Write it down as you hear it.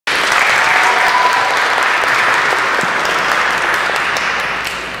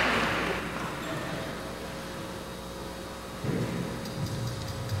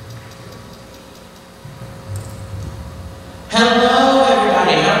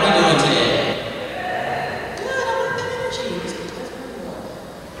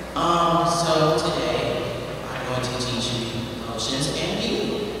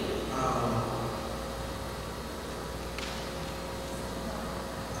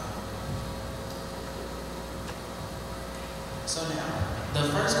So now, the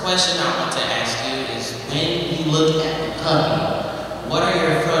first question I want to ask you is, when you look at the puppy, what are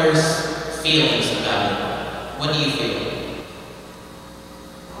your first feelings about it? What do you feel?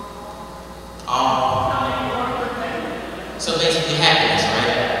 So basically happiness,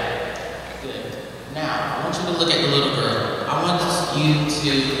 right? Good. Now, I want you to look at the little girl. I want you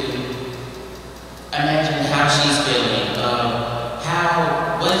to imagine how she's feeling.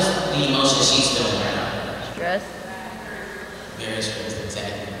 What is the emotion she's feeling right now? Stress. Very stressed,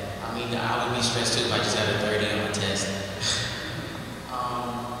 exactly. I mean, I would be stressed too if I just had a 30 on my test.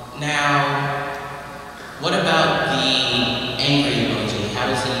 Now, what about the angry emoji? How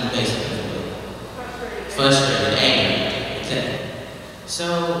does he basically feel? Frustrated, angry. Exactly. So,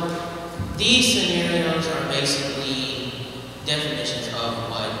 these scenarios are basically definitions of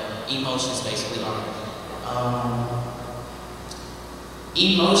what emotions basically are.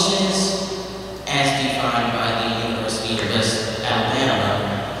 Emotions, as defined by the University of West Alabama,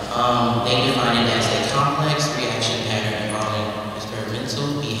 they define it as a complex reaction pattern involving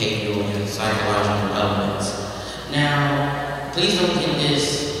experimental, behavioral, and psychological elements. Now, please don't get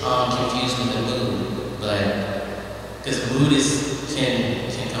this confused with the mood, because mood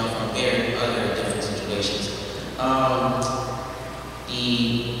can come from very other different situations. The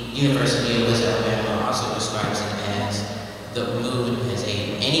University of West Alabama also describes it as the mood as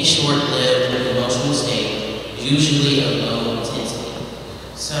any short-lived emotional state, usually of low intensity.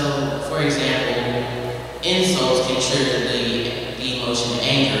 So, for example, insults can trigger the emotion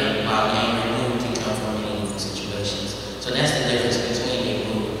anger, while the angry mood can come from many different situations. So that's the difference between a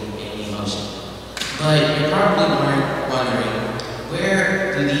mood and an emotion. But you're probably wondering,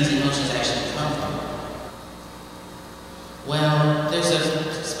 where do these emotions actually come from? Well, there's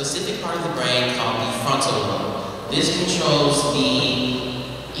a specific part of the brain called the frontal lobe. This controls the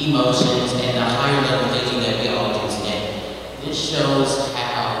emotions and the higher level thinking that we all do today. This shows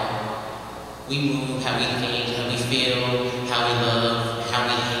how we move, how we think, how we feel, how we love, how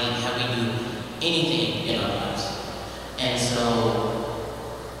we hate, how we do anything in our lives. And so,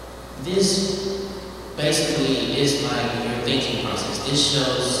 this basically is like your thinking process. This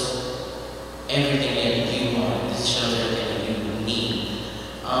shows everything that you want. This shows everything that you need.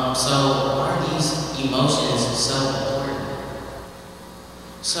 So, why are these emotions so important?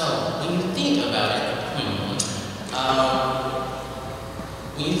 So, when you think about it,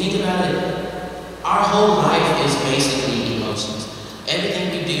 our whole life is basically emotions. Everything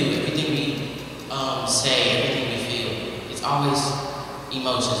we do, everything we say, everything we feel, it's always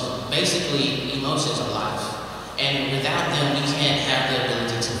emotions. Basically, emotions are life. And without them, we can't have the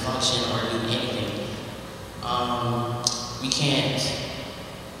ability to function or do anything. We can't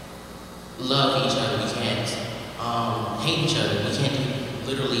love each other, we can't hate each other, we can't do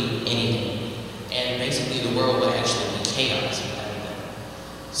literally anything. And basically the world would actually be chaos without them.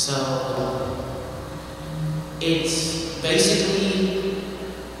 So, it's basically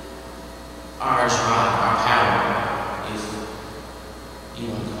our drive, our power, if you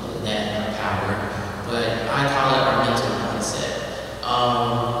want to call it that, our power, but I call it our mental mindset.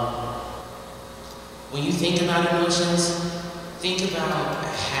 When you think about emotions, think about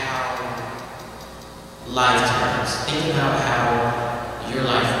how life turns. Think about how your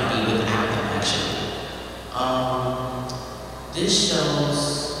life would be without them, actually. This shows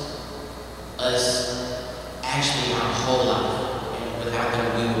us actually our whole life. And without them,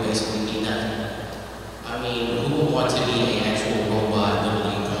 we would basically be nothing. I mean, who would want to be an actual robot,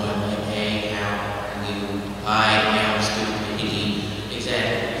 literally going and hang out and do lie down, stupidity?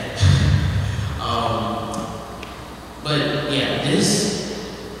 Exactly. But yeah, this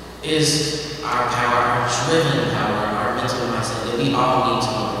is our power, our driven power, our mental mindset that we all need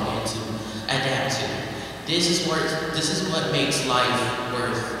to learn and to adapt to. This is what makes life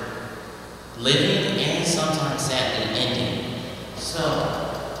worth living and sometimes sadly ending. So,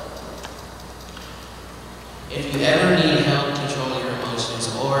 if you ever need help controlling your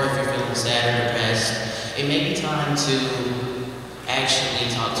emotions, or if you're feeling sad or depressed, it may be time to actually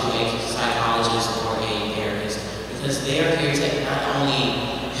talk to a psychologist or a therapist, because they are here to not only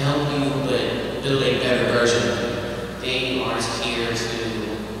help you, but build a better version of you. They are here to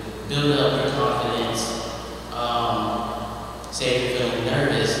build up your confidence. Say if you're feeling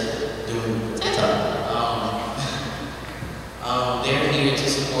nervous, doing TED Talk. They're here to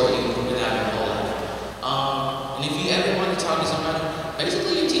support you without your whole life. And if you ever want to talk to somebody,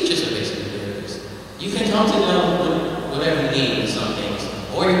 basically your teachers are basically therapists. You can come to them with whatever you need with some things,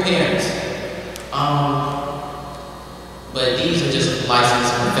 or your parents. But these are just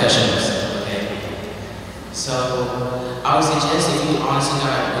licensed professionals, okay? So, I would suggest if you honestly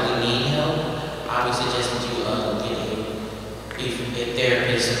really need help, I would suggest that you get a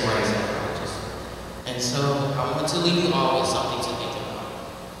therapist or a psychologist. And so I want to leave you all with something to think about.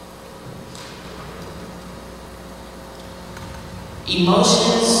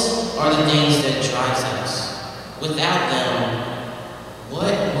 Emotions are the things that drives us. Without them,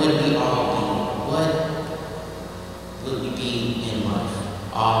 what would we all be? What would we be in life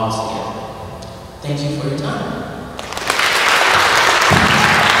all together? Thank you for your time.